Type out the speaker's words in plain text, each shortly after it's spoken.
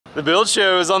The build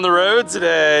show is on the road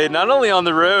today. Not only on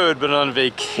the road, but on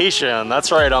vacation. That's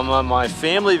right, I'm on my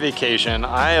family vacation.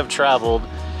 I have traveled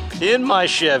in my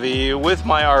Chevy with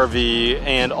my RV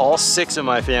and all 6 of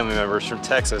my family members from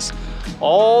Texas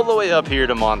all the way up here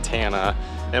to Montana.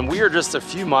 And we are just a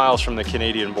few miles from the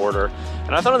Canadian border.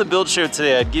 And I thought on the build show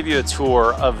today, I'd give you a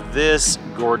tour of this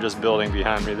gorgeous building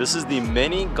behind me. This is the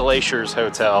Many Glaciers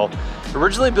Hotel.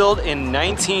 Originally built in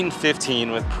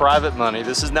 1915 with private money.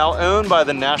 This is now owned by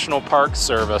the National Park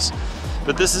Service.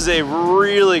 But this is a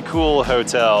really cool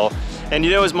hotel. And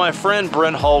you know, as my friend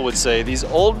Brent Hall would say, these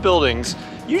old buildings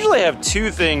usually have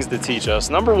 2 things to teach us.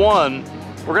 Number 1,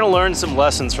 we're gonna learn some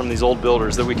lessons from these old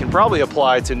builders that we can probably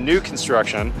apply to new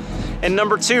construction. And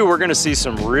number 2, we're gonna see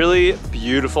some really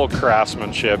beautiful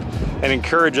craftsmanship and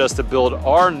encourage us to build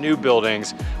our new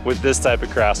buildings with this type of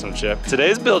craftsmanship.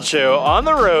 Today's build show on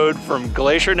the road from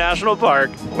Glacier National Park.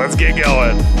 Let's get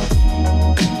going.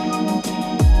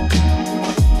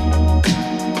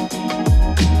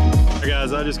 Hey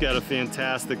guys, I just got a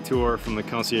fantastic tour from the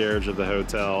concierge of the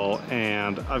hotel,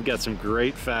 and I've got some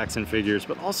great facts and figures,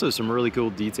 but also some really cool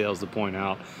details to point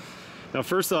out. Now,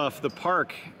 first off, the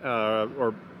park,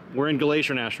 we're in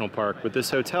Glacier National Park, but this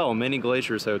hotel, Many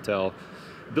Glaciers Hotel,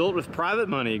 built with private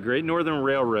money, Great Northern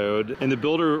Railroad, and the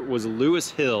builder was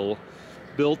Lewis Hill,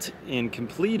 built and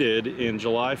completed in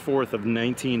July 4th of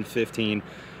 1915.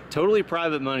 Totally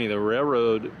private money. The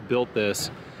railroad built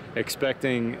this,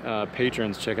 expecting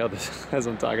patrons. Check out this, as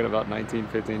I'm talking about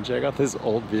 1915, check out this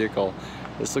old vehicle.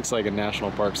 This looks like a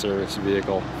National Park Service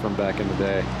vehicle from back in the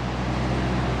day.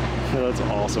 That's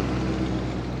awesome.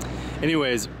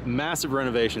 Anyways, massive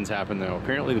renovations happened though.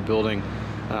 Apparently the building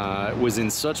was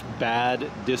in such bad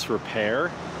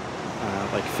disrepair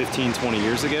like 15, 20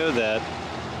 years ago that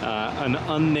an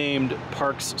unnamed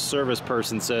Parks Service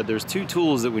person said there's 2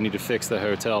 tools that we need to fix the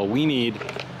hotel. We need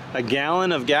a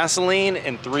gallon of gasoline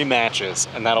and 3 matches,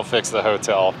 and that'll fix the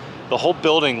hotel. The whole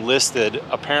building listed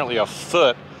apparently a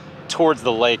foot towards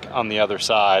the lake on the other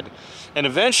side. And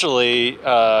eventually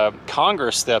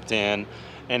Congress stepped in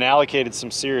and allocated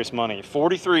some serious money.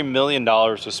 $43 million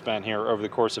was spent here over the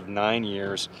course of 9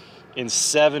 years in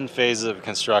 7 phases of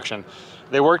construction.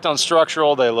 They worked on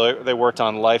structural, they worked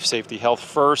on life, safety, health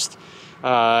first,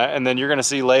 and then you're gonna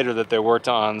see later that they worked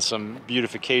on some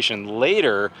beautification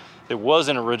later that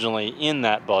wasn't originally in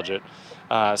that budget.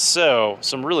 So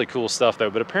some really cool stuff though,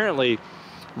 but apparently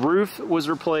roof was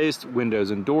replaced,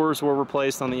 windows and doors were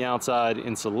replaced on the outside,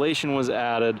 insulation was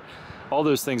added, all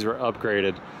those things were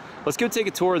upgraded. Let's go take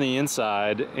a tour on the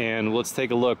inside and let's take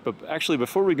a look. But actually,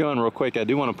 before we go in real quick, I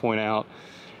do want to point out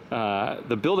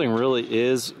the building really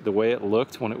is the way it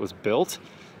looked when it was built,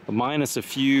 minus a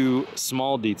few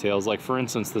small details. Like for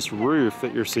instance, this roof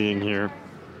that you're seeing here,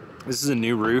 this is a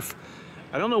new roof.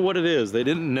 I don't know what it is. They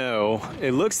didn't know.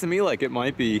 It looks to me like it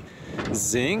might be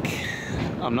zinc.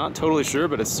 I'm not totally sure,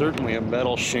 but it's certainly a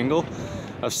metal shingle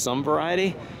of some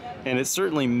variety. And it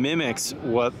certainly mimics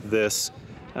what this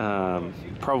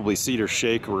probably cedar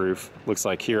shake roof looks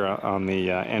like here on the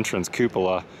entrance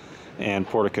cupola and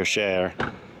porte-cochere.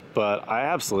 But I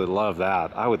absolutely love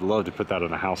that. I would love to put that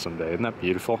in a house someday. Isn't that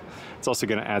beautiful? It's also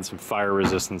going to add some fire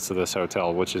resistance to this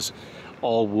hotel, which is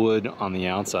all wood on the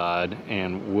outside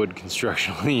and wood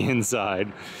construction on the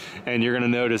inside. And you're going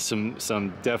to notice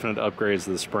some definite upgrades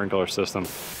to the sprinkler system.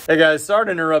 Hey guys, sorry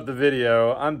to interrupt the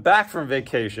video. I'm back from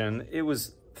vacation. It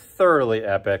was thoroughly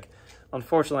epic.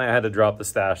 Unfortunately, I had to drop the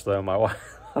stash though. My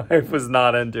wife was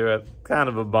not into it. Kind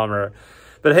of a bummer.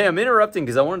 But hey, I'm interrupting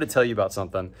because I wanted to tell you about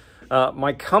something.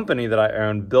 My company that I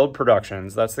own, Build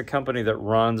Productions, that's the company that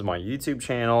runs my YouTube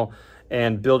channel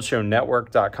and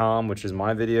BuildShowNetwork.com, which is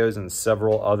my videos and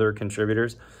several other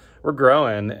contributors. We're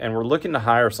growing and we're looking to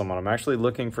hire someone. I'm actually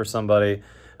looking for somebody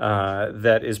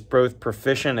that is both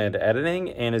proficient at editing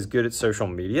and is good at social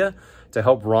media to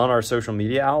help run our social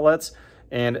media outlets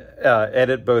and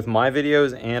edit both my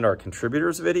videos and our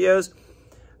contributors' videos.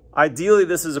 Ideally,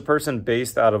 this is a person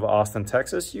based out of Austin,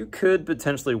 Texas. You could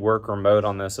potentially work remote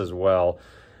on this as well.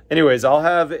 Anyways, I'll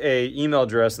have an email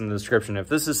address in the description. If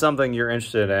this is something you're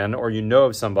interested in or you know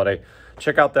of somebody,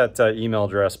 check out that email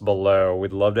address below.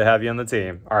 We'd love to have you on the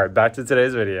team. All right, back to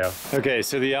today's video. Okay,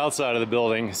 so the outside of the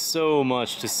building, so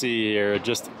much to see here.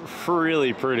 Just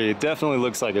really pretty. It definitely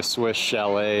looks like a Swiss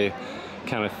chalet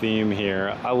kind of theme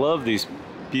here. I love these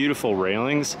beautiful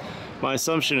railings. My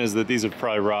assumption is that these have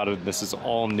probably rotted. This is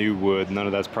all new wood. None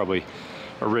of that's probably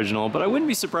original, but I wouldn't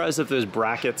be surprised if those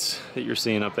brackets that you're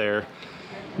seeing up there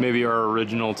maybe are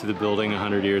original to the building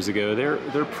 100 years ago.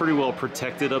 They're pretty well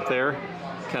protected up there,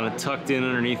 kind of tucked in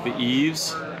underneath the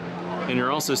eaves. And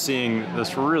you're also seeing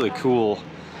this really cool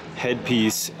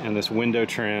headpiece and this window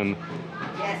trim.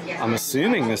 I'm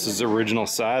assuming this is original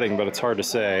siding, but it's hard to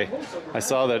say. I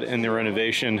saw that in the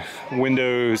renovation,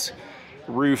 windows,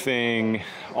 roofing,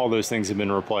 all those things have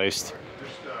been replaced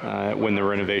when the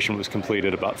renovation was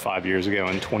completed about 5 years ago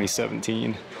in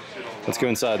 2017. Let's go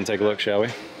inside and take a look, shall we?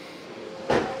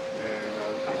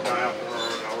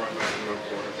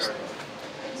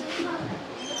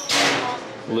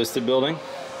 Listed building.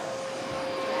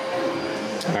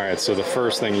 All right, so the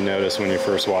first thing you notice when you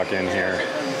first walk in here,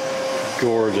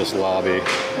 gorgeous lobby,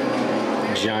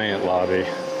 giant lobby.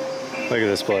 Look at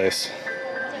this place.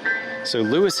 So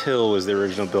Lewis Hill was the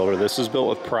original builder. This was built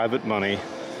with private money,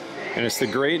 and it's the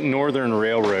Great Northern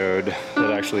Railroad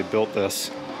that actually built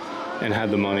this and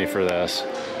had the money for this.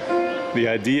 The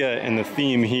idea and the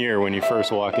theme here when you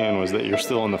first walk in was that you're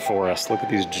still in the forest. Look at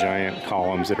these giant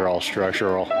columns that are all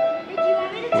structural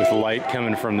with light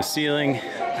coming from the ceiling.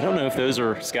 I don't know if those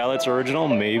are skylights original,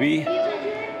 maybe.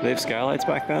 They have skylights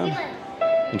back then.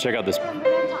 And check out this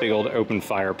big old open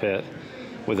fire pit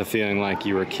with a feeling like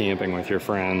you were camping with your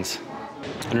friends.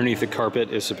 Underneath the carpet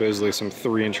is supposedly some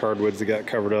 3-inch hardwoods that got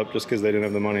covered up just because they didn't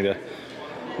have the money to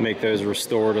make those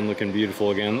restored and looking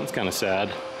beautiful again. That's kind of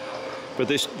sad. But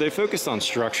they focused on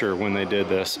structure when they did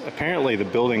this. Apparently the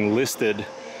building listed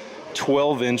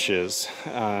 12 inches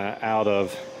out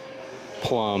of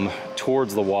plumb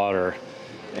towards the water,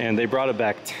 and they brought it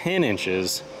back 10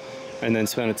 inches and then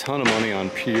spent a ton of money on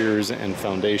piers and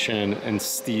foundation and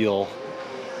steel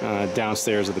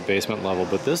downstairs at the basement level.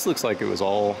 But this looks like it was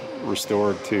all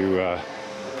restored to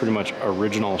pretty much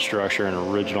original structure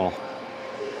and original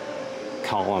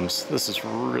columns. This is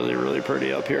really, really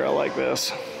pretty up here. I like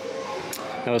this.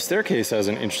 Now the staircase has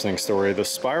an interesting story. The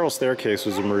spiral staircase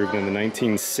was removed in the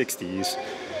 1960s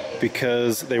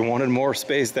because they wanted more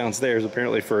space downstairs,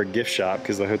 apparently for a gift shop,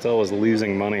 because the hotel was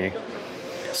losing money.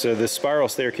 So this spiral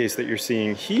staircase that you're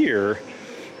seeing here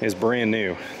is brand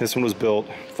new. This one was built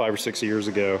 5 or 6 years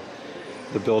ago.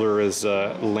 The builder is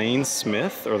Lane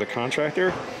Smith, or the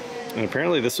contractor, and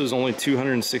apparently this was only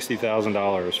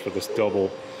 $260,000 for this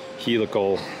double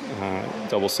helical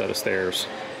double set of stairs.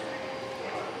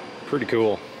 Pretty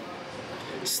cool.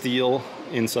 Steel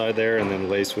inside there and then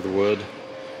laced with wood.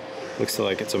 Looks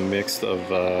like it's a mix of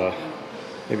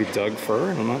maybe Doug fir,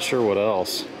 and I'm not sure what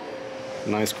else.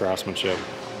 Nice craftsmanship.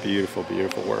 Beautiful,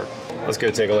 beautiful work. Let's go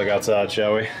take a look outside,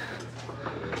 shall we?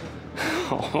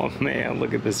 Oh man,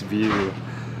 look at this view.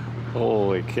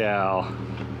 Holy cow.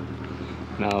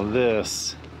 Now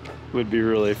this would be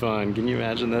really fun. Can you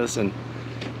imagine this in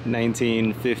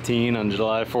 1915 on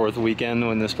July 4th weekend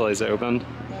when this place opened?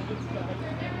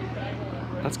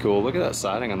 That's cool. Look at that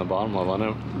siding on the bottom level. I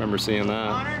don't remember seeing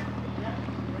that.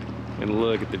 And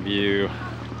look at the view.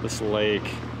 This lake,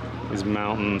 these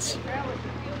mountains.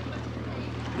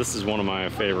 This is one of my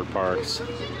favorite parks.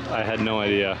 I had no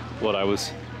idea what I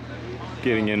was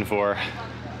getting in for.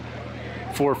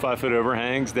 4 or 5 foot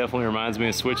overhangs definitely reminds me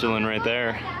of Switzerland right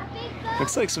there.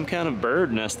 Looks like some kind of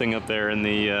bird nesting up there in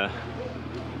the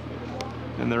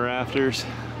rafters.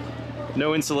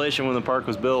 No insulation when the park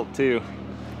was built too.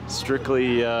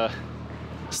 Strictly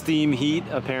steam heat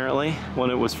apparently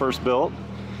when it was first built.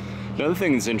 Another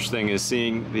thing that's interesting is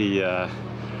seeing the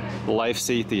life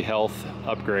safety health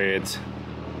upgrades.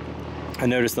 I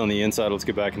noticed on the inside, let's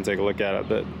get back and take a look at it,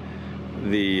 but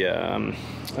the,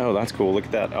 oh that's cool, look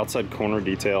at that outside corner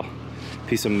detail,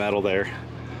 piece of metal there.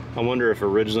 I wonder if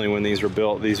originally when these were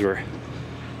built, these were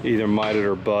either mitted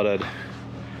or butted,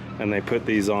 and they put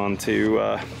these on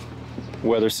to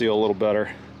weather seal a little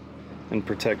better and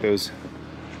protect those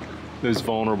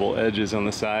vulnerable edges on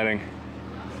the siding.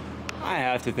 I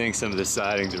have to think some of the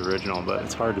siding's original, but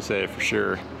it's hard to say for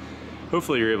sure.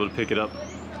 Hopefully you're able to pick it up.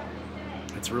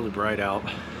 It's really bright out.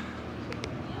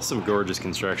 Some gorgeous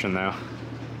construction though.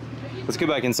 Let's go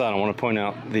back inside. I want to point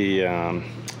out the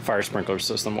fire sprinkler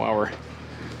system while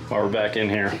we're back in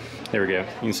here. There we go.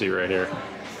 You can see right here.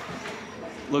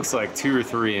 Looks like 2 or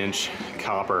 3 inch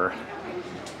copper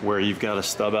where you've got a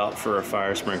stub out for a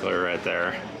fire sprinkler right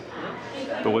there.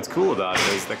 But what's cool about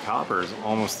it is the copper is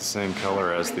almost the same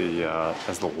color as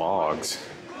the logs,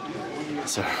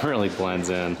 so it really blends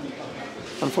in.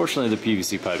 Unfortunately, the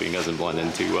PVC piping doesn't blend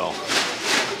in too well,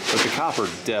 but the copper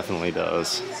definitely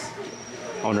does.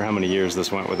 I wonder how many years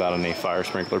this went without any fire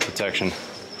sprinkler protection.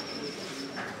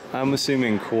 I'm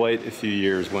assuming quite a few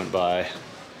years went by.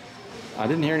 I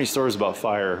didn't hear any stories about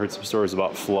fire. I heard some stories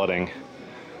about flooding.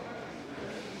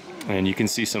 And you can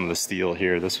see some of the steel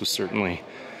here. This was certainly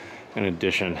an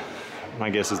addition. My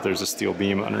guess is there's a steel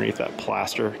beam underneath that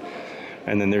plaster.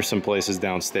 And then there's some places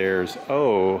downstairs.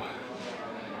 Oh,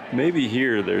 Maybe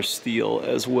here there's steel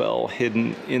as well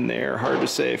hidden in there. Hard to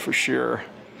say for sure.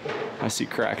 I see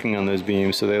cracking on those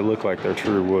beams, so they look like they're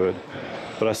true wood.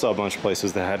 But I saw a bunch of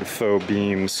places that had faux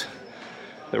beams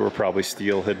that were probably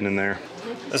steel hidden in there.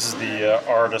 This is the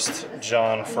artist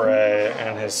John Frey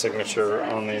and his signature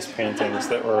on these paintings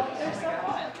that were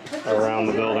around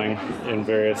the building in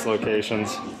various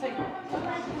locations.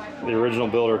 The original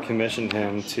builder commissioned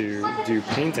him to do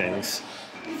paintings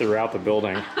throughout the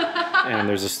building. And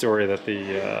there's a story that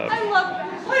the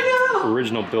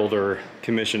original builder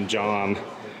commissioned John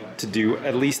to do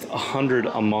at least 100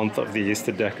 a month of these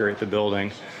to decorate the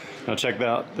building. Now check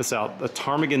this out, the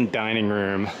ptarmigan dining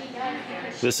room.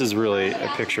 This is really a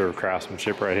picture of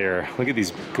craftsmanship right here. Look at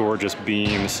these gorgeous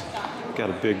beams. Got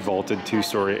a big vaulted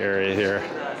two-story area here.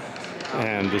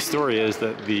 And the story is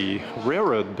that the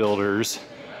railroad builders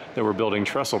that were building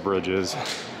trestle bridges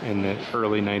in the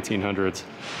early 1900s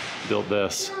built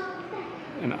this.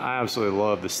 And I absolutely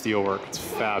love the steelwork. It's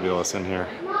fabulous in here.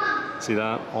 See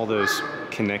that? All those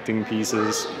connecting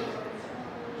pieces.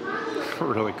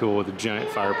 Really cool with a giant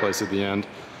fireplace at the end.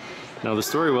 Now the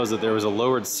story was that there was a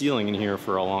lowered ceiling in here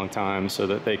for a long time so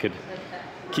that they could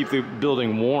keep the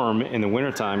building warm in the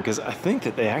wintertime, because I think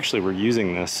that they actually were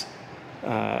using this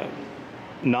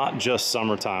not just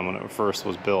summertime when it first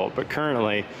was built, but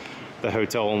currently the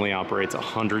hotel only operates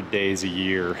 100 days a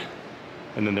year,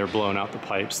 and then they're blowing out the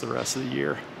pipes the rest of the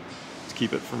year to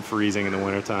keep it from freezing in the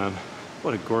wintertime.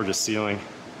 What a gorgeous ceiling.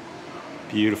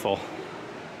 Beautiful.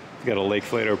 We've got a Lake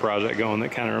Flato project going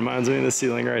that kind of reminds me of the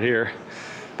ceiling right here.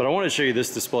 But I want to show you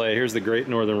this display. Here's the Great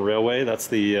Northern Railway. That's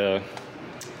the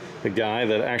guy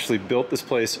that actually built this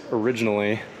place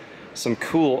originally. Some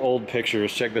cool old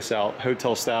pictures. Check this out.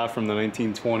 Hotel staff from the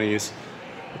 1920s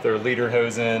with their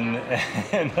lederhosen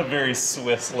and a very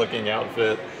Swiss looking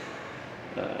outfit.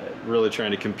 Really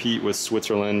trying to compete with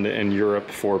Switzerland and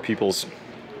Europe for people's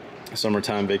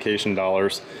summertime vacation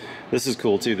dollars. This is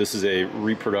cool too. This is a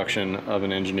reproduction of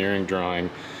an engineering drawing,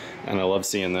 and I love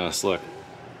seeing this. Look,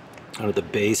 at the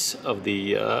base of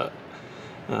the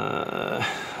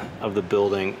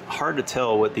building. Hard to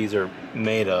tell what these are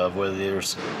made of, whether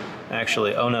there's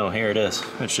actually, oh no, here it is.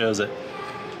 It shows it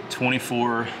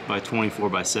 24 by 24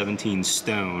 by 17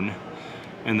 stone.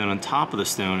 And then on top of the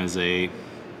stone is a,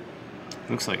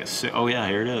 looks like a, oh yeah,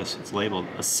 here it is. It's labeled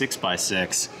a 6 by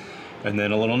 6. And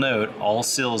then a little note, all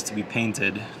sills to be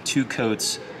painted 2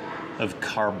 coats of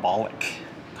carbolical.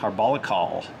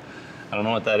 I don't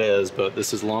know what that is, but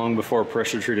this is long before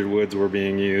pressure treated woods were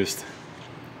being used.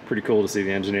 Pretty cool to see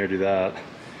the engineer do that.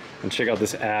 And check out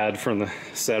this ad from the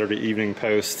Saturday Evening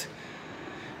Post.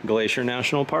 Glacier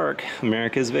National Park,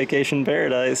 America's vacation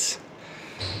paradise.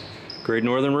 Great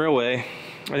Northern Railway.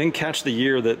 I didn't catch the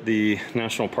year that the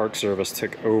National Park Service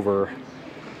took over,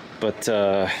 but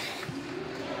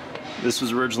this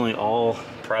was originally all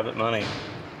private money.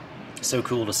 So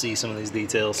cool to see some of these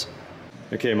details.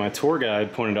 Okay, my tour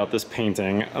guide pointed out this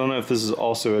painting. I don't know if this is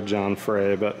also a John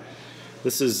Frey, but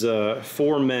this is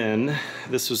 4 men.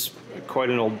 This was quite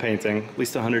an old painting, at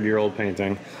least a 100-year-old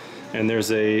painting. And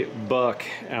there's a buck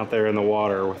out there in the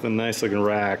water with a nice looking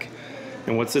rack.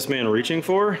 And what's this man reaching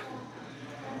for?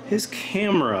 His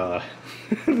camera.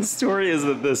 The story is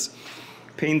that this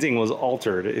painting was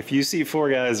altered. If you see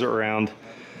 4 guys around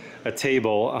a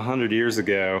table 100 years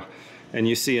ago and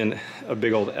you see a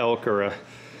big old elk or a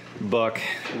buck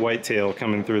whitetail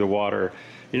coming through the water,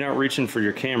 you're not reaching for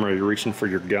your camera, you're reaching for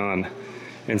your gun.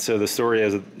 And so the story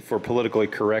is, for politically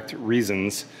correct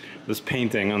reasons, this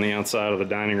painting on the outside of the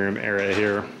dining room area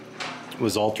here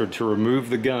was altered to remove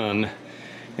the gun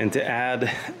and to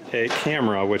add a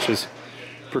camera, which is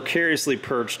precariously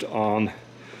perched on,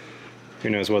 who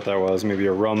knows what that was, maybe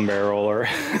a rum barrel or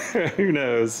who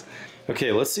knows.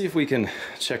 Okay, let's see if we can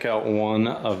check out one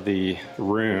of the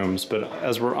rooms. But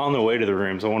as we're on the way to the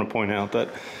rooms, I want to point out that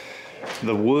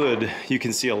the wood, you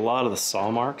can see a lot of the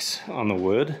saw marks on the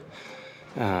wood.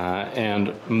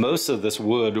 And most of this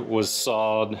wood was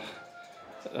sawed,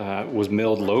 was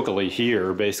milled locally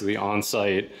here, basically on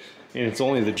site. And it's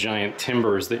only the giant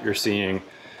timbers that you're seeing,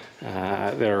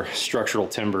 that are structural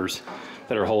timbers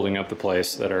that are holding up the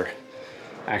place, that are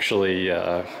actually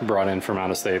brought in from out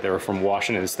of state. They were from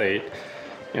Washington State,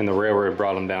 and the railroad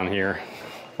brought them down here,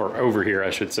 or over here I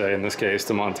should say, in this case,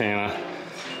 to Montana.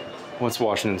 What's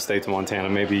Washington State to Montana?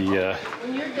 Maybe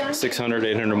 600,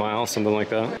 800 miles, something like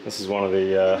that. This is one of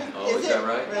the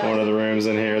one of the rooms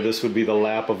in here. This would be the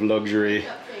lap of luxury.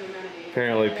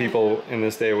 Apparently people in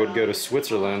this day would go to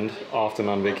Switzerland often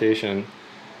on vacation,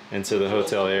 and so the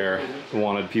hotelier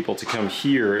wanted people to come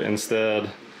here instead.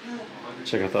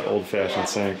 Check out that old-fashioned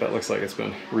sink. That looks like it's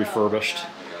been refurbished,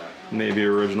 maybe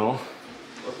original.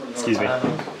 Excuse me.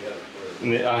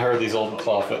 And I heard these old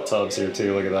clawfoot tubs here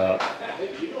too. Look at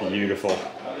that. Beautiful.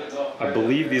 I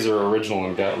believe these are original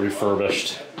and got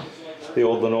refurbished. The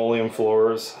old linoleum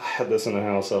floors. I had this in the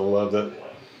house. I loved it.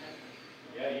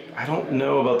 I don't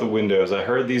know about the windows. I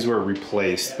heard these were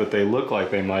replaced, but they look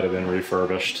like they might have been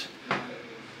refurbished.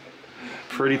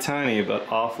 Pretty tiny,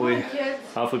 but awfully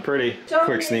pretty.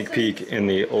 Quick sneak peek in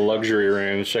the luxury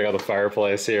rooms. Check out the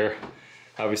fireplace here.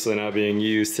 Obviously not being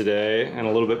used today, and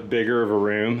a little bit bigger of a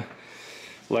room.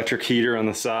 Electric heater on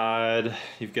the side.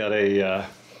 You've got a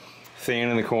fan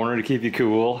in the corner to keep you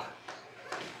cool.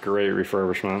 Great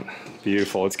refurbishment.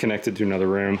 Beautiful. It's connected to another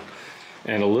room.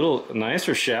 And a little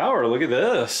nicer shower. Look at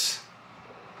this.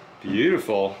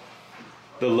 Beautiful.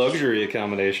 The luxury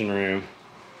accommodation room.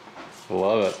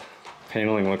 Love it.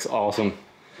 Paneling looks awesome.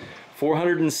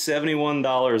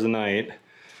 $471 a night.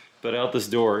 But out this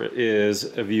door is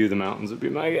a view of the mountains, would be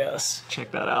my guess.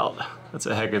 Check that out. That's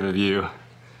a heck of a view.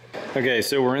 Okay,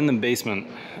 so we're in the basement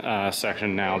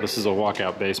section now. This is a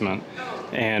walkout basement.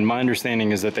 And my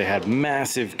understanding is that they had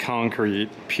massive concrete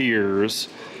piers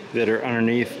that are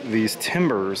underneath these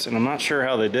timbers. And I'm not sure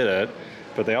how they did it,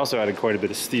 but they also added quite a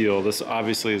bit of steel. This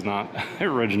obviously is not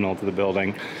original to the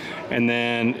building. And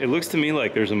then it looks to me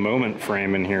like there's a moment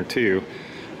frame in here too.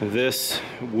 This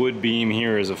wood beam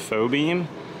here is a faux beam,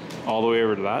 all the way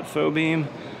over to that faux beam.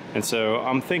 And so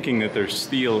I'm thinking that there's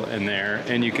steel in there,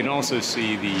 and you can also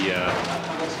see the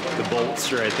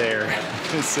bolts right there.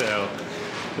 So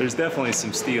there's definitely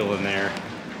some steel in there.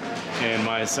 And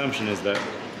my assumption is that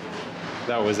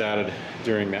that was added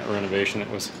during that renovation that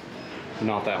was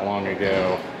not that long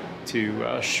ago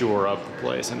to shore up the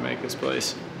place and make this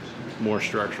place more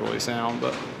structurally sound.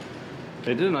 But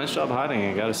they did a nice job hiding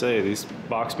it, I gotta say. These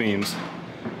box beams,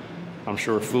 I'm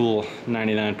sure, fool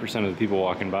 99% of the people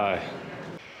walking by.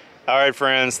 All right,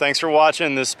 friends, thanks for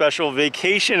watching this special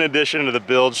vacation edition of the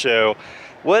Build Show.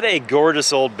 What a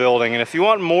gorgeous old building. And if you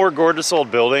want more gorgeous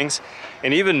old buildings,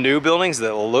 and even new buildings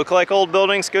that look like old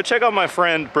buildings, go check out my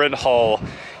friend Brent Hall.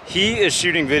 He is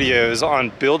shooting videos on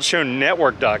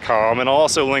buildshownetwork.com, and I'll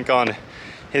also link on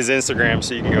his Instagram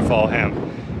so you can go follow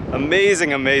him.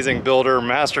 Amazing, amazing builder,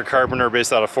 master carpenter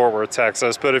based out of Fort Worth,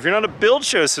 Texas. But if you're not a Build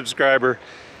Show subscriber,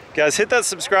 guys, hit that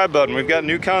subscribe button. We've got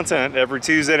new content every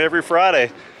Tuesday and every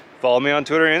Friday. Follow me on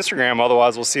Twitter and Instagram.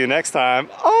 Otherwise, we'll see you next time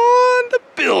on the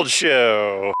Build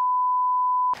Show.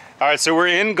 All right, so we're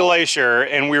in Glacier,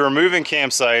 and we were moving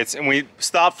campsites, and we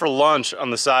stopped for lunch on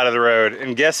the side of the road,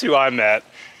 and guess who I met?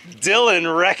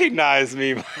 Dylan recognized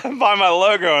me by my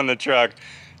logo on the truck.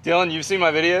 Dylan, you've seen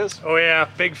my videos? Oh yeah,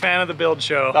 big fan of the Build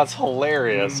Show. That's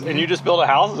hilarious. And you just built a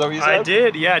house, is that what you said? I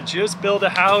did, yeah, just built a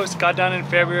house, got done in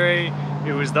February.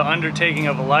 It was the undertaking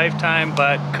of a lifetime,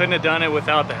 but couldn't have done it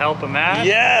without the help of Matt.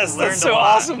 Yes, that's so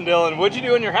awesome, Dylan. What'd you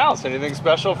do in your house? Anything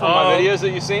special from my videos that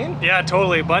you've seen? Yeah,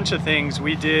 totally, a bunch of things.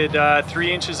 We did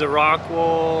 3 inches of rock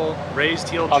wool, raised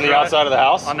heel on the outside of the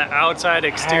house? On the outside,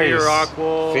 exterior rock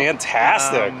wool.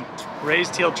 Fantastic.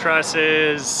 Raised heel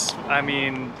trusses. I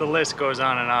mean, the list goes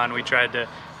on and on. We tried to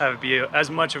have it be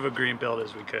as much of a green build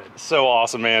as we could. So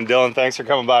awesome, man. Dylan, thanks for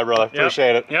coming by, brother.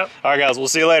 Appreciate it. Yep. All right, guys, we'll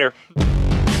see you later.